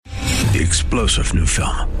The explosive new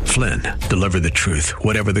film, Flynn, deliver the truth,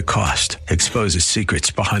 whatever the cost, exposes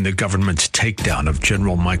secrets behind the government's takedown of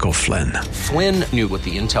General Michael Flynn. Flynn knew what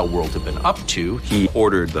the intel world had been up to. He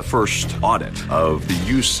ordered the first audit of the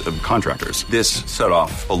use of contractors. This set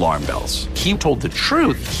off alarm bells. He told the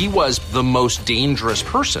truth. He was the most dangerous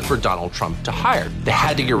person for Donald Trump to hire. They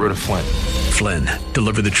had to get rid of Flynn. Flynn,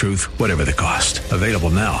 deliver the truth, whatever the cost. Available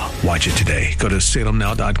now. Watch it today. Go to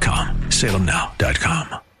salemnow.com.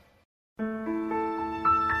 salemnow.com.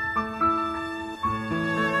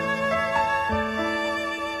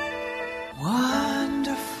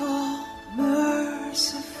 Wonderful,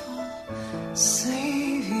 merciful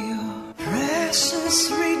Savior, precious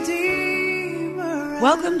Redeemer.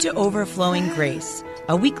 Welcome to Overflowing Grace,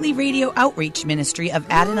 a weekly radio outreach ministry of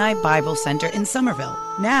Adonai Bible Center in Somerville.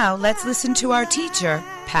 Now let's listen to our teacher,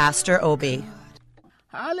 Pastor Obi.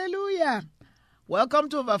 Hallelujah. Welcome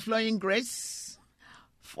to Overflowing Grace.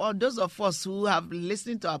 For those of us who have been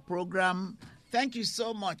listening to our program, thank you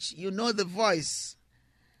so much. You know the voice.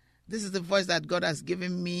 This is the voice that God has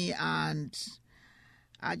given me, and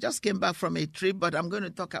I just came back from a trip, but I'm going to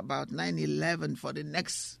talk about 9/11 for the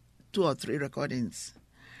next 2 or 3 recordings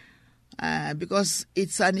because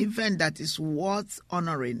it's an event that is worth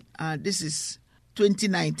honoring. This is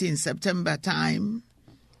 2019, September time.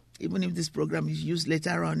 Even if this program is used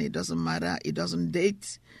later on, it doesn't matter. It doesn't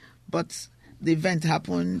date, but the event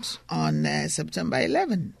happened on September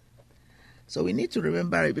 11. So we need to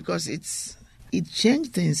remember it because it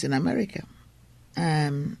changed things in America.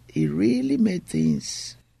 It really made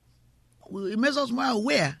things. It makes us more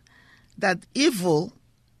aware that evil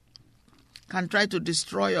can try to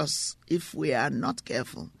destroy us if we are not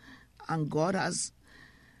careful. And God has,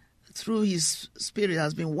 through His Spirit,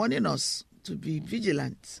 has been warning us to be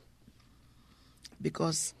vigilant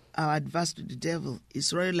because our adversary, the devil,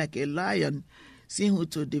 is roaring like a lion, seeing who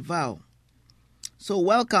to devour. So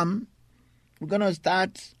welcome. We're going to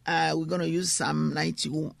start, we're going to use Psalm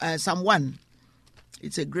 1.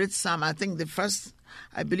 It's a great psalm. I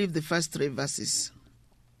believe the first 3 verses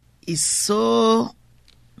is so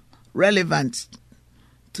relevant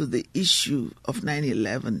to the issue of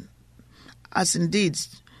 9/11, as indeed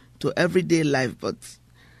to everyday life, but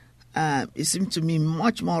it seemed to me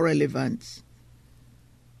much more relevant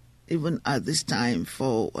even at this time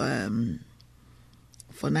for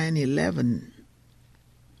 9/11.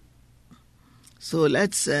 So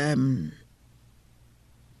let's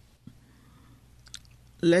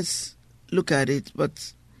look at it,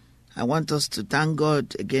 but I want us to thank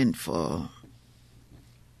God again for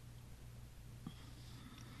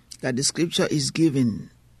that the scripture is given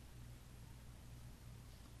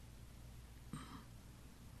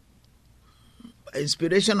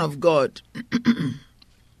inspiration of God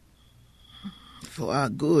for our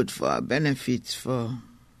good, for our benefit,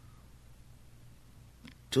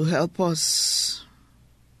 to help us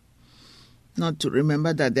not to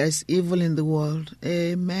remember that there's evil in the world.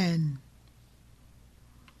 Amen.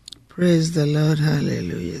 Praise the Lord.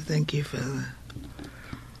 Hallelujah. Thank you, Father.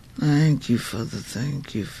 Thank you, Father.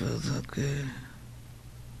 Thank you, Father. Okay.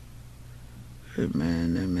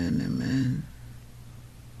 Amen, amen, amen.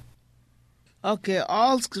 Okay,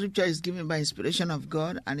 all scripture is given by inspiration of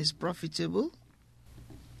God and is profitable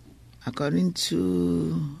according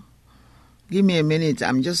to... Give me a minute.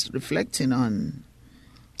 I'm just reflecting on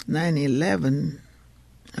 9/11.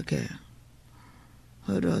 Okay.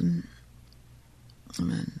 Hold on.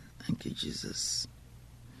 Amen. Thank you, Jesus.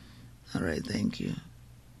 All right, thank you.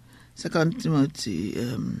 2 Timothy.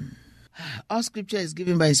 All scripture is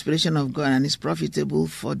given by inspiration of God and is profitable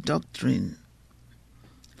for doctrine,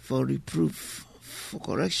 for reproof, for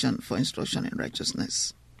correction, for instruction in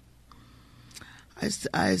righteousness.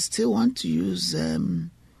 I still want to use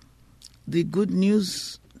the Good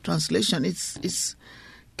News translation. It's.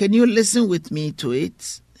 Can you listen with me to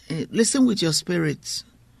it? Listen with your spirit,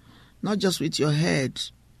 not just with your head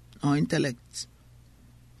or intellect.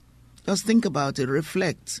 Just think about it,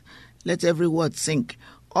 reflect. Let every word sink.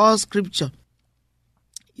 All scripture,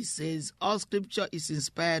 it says, all scripture is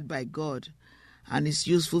inspired by God and is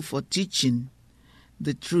useful for teaching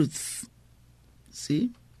the truth.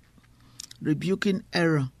 See? Rebuking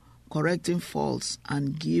error, correcting faults,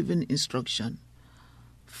 and giving instruction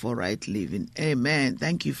for right living. Amen.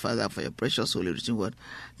 Thank you, Father, for your precious holy written word.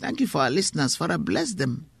 Thank you for our listeners. Father, bless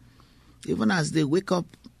them. Even as they wake up,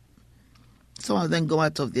 some of them go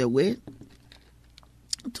out of their way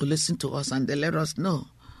to listen to us, and they let us know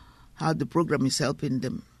how the program is helping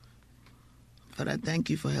them. Father, thank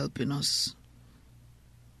you for helping us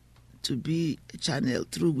to be a channel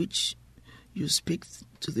through which you speak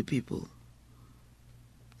to the people.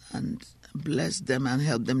 And Bless them and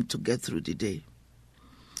help them to get through the day.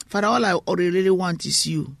 Father, all I really want is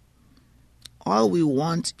you. All we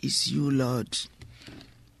want is you, Lord.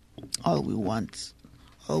 All we want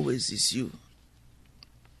always is you.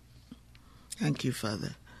 Thank you,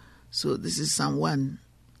 Father. So this is Psalm 1.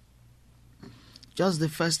 Just the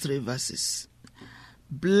first 3 verses.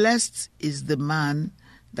 Blessed is the man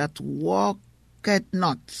that walketh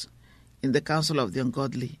not in the counsel of the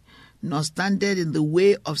ungodly, nor standeth in the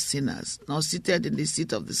way of sinners, nor sitteth in the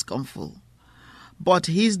seat of the scornful. But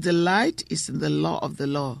his delight is in the law of the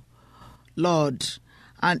Lord,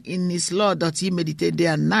 and in his law doth he meditate day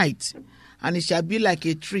and night. And it shall be like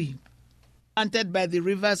a tree planted by the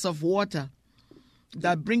rivers of water,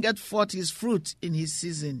 that bringeth forth his fruit in his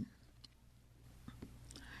season.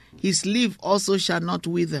 His leaf also shall not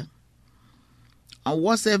wither, and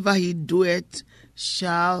whatsoever he doeth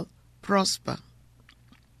shall prosper.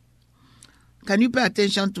 Can you pay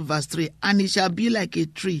attention to verse 3? And he shall be like a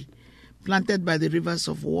tree planted by the rivers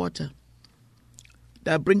of water,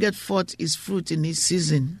 that bringeth forth his fruit in his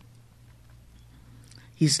season.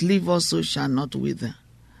 His leaf also shall not wither,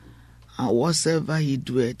 and whatsoever he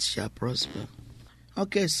doeth shall prosper.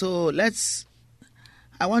 Okay, so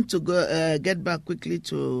I want to go get back quickly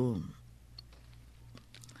to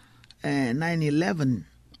 9/11.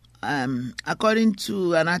 According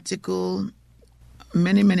to an article,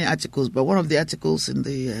 many articles, but one of the articles in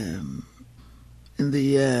the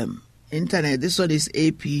internet, this one is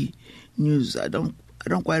AP News. I don't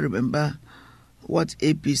quite remember what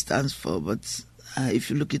AP stands for, but if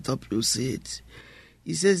you look it up, you'll see it.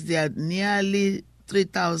 It says there are nearly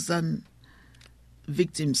 3,000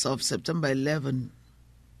 victims of September 11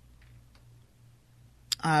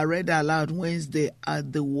 are read aloud Wednesday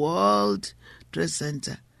at the World Trade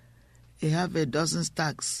Center. They have a dozen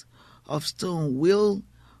stacks of stone will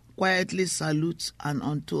quietly salute an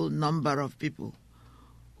untold number of people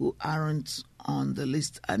who aren't on the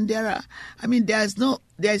list. And there's no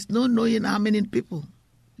knowing how many people.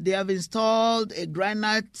 They have installed a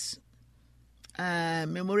granite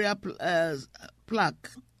memorial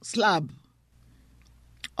slab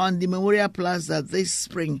on the Memorial Plaza this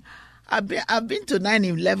spring. I've been to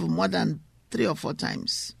 9/11 more than 3 or 4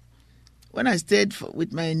 times. When I stayed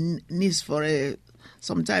with my niece for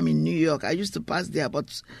some time in New York, I used to pass there,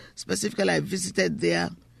 but specifically I visited there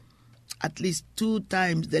at least 2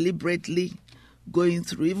 times deliberately, going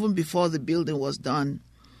through, even before the building was done.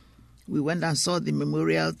 We went and saw the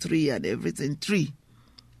memorial tree and everything, tree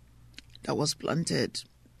that was planted.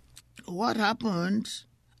 What happened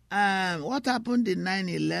in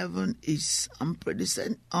 9/11 is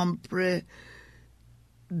unprecedented.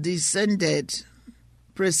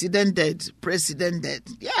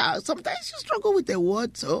 Yeah, sometimes you struggle with a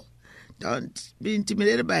word, so don't be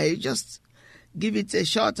intimidated by it. Just give it a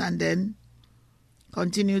shot and then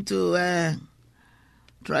continue to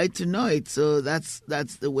try to know it. So that's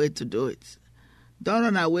the way to do it. Don't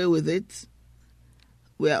run away with it.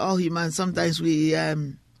 We are all human. Sometimes we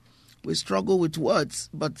struggle with words,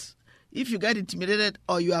 but if you get intimidated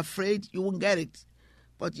or you're afraid, you won't get it.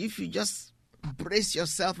 But if you just brace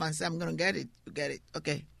yourself and say, I'm going to get it, you get it.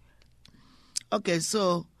 Okay,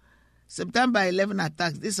 so September 11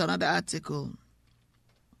 attacks. This is another article.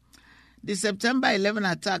 The September 11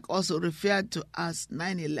 attack, also referred to as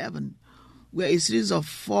 9/11, were a series of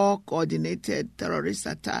 4 coordinated terrorist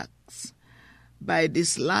attacks by the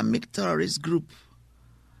Islamic terrorist group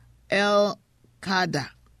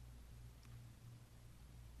Al-Qaeda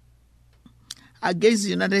against the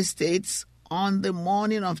United States on the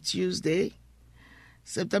morning of Tuesday,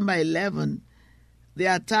 September 11. The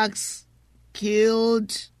attacks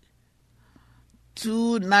killed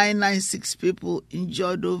 2,996 people,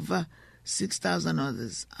 injured over 6,000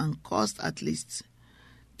 others, and caused at least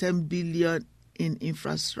 10 billion in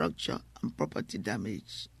infrastructure and property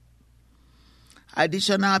damage.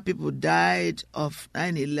 Additional people died of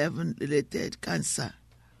 9/11 related cancer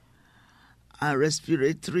and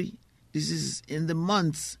respiratory diseases in the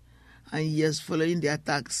months and years following the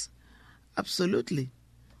attacks. Absolutely.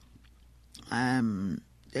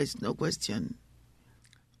 There's no question.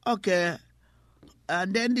 Okay.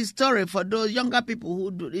 And then the story for those younger people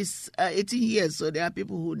who do this, 18 years, so there are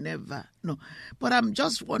people who never know. But I'm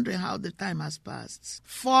just wondering how the time has passed.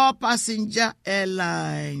 4 passenger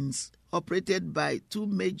airlines operated by 2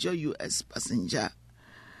 major U.S. passenger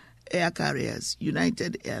air carriers,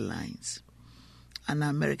 United Airlines and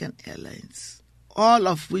American Airlines, all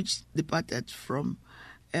of which departed from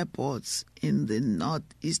airports in the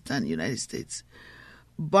northeastern United States,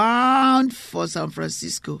 bound for San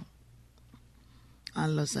Francisco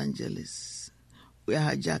and Los Angeles, were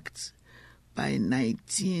hijacked by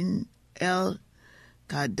 19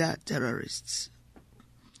 al-Qaeda terrorists.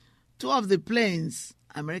 Two of the planes,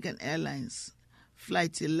 American Airlines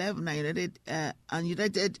Flight 11 and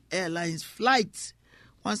United Airlines Flight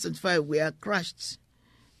 175, were crashed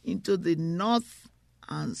into the north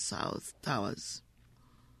and south towers,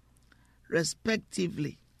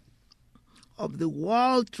 respectively, of the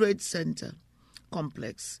World Trade Center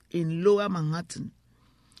complex in Lower Manhattan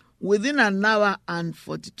within an hour and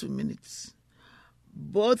 42 minutes.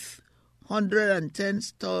 Both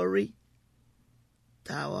 110-story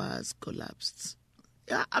towers collapsed.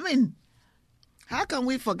 Yeah, I mean, how can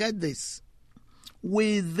we forget this?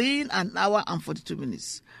 Within an hour and 42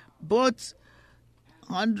 minutes, both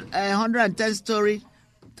 110-story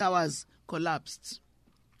towers collapsed.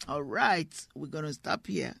 All right, we're going to stop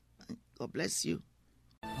here. God bless you.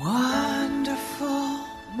 Wonderful,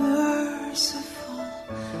 merciful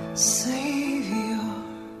Savior,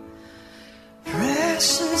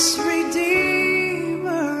 precious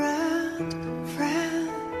Redeemer and friend.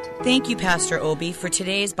 Thank you, Pastor Obi, for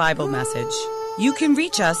today's Bible message. You can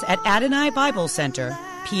reach us at Adonai Bible Center,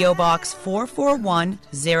 P.O. Box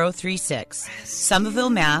 441036, Somerville,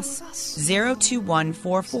 Mass.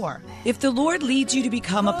 02144. If the Lord leads you to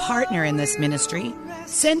become a partner in this ministry,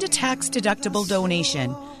 send a tax-deductible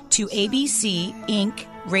donation to ABC Inc.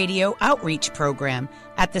 Radio Outreach Program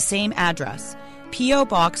at the same address, P.O.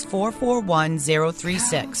 Box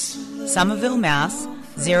 441036, Somerville, Mass.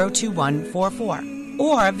 02144.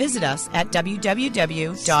 Or visit us at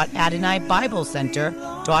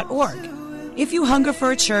www.AdonaiBibleCenter.org. If you hunger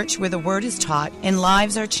for a church where the Word is taught and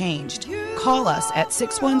lives are changed, call us at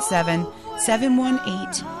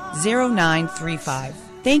 617-718-0935.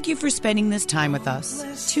 Thank you for spending this time with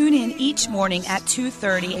us. Tune in each morning at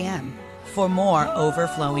 2:30 a.m. for more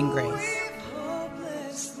Overflowing Grace.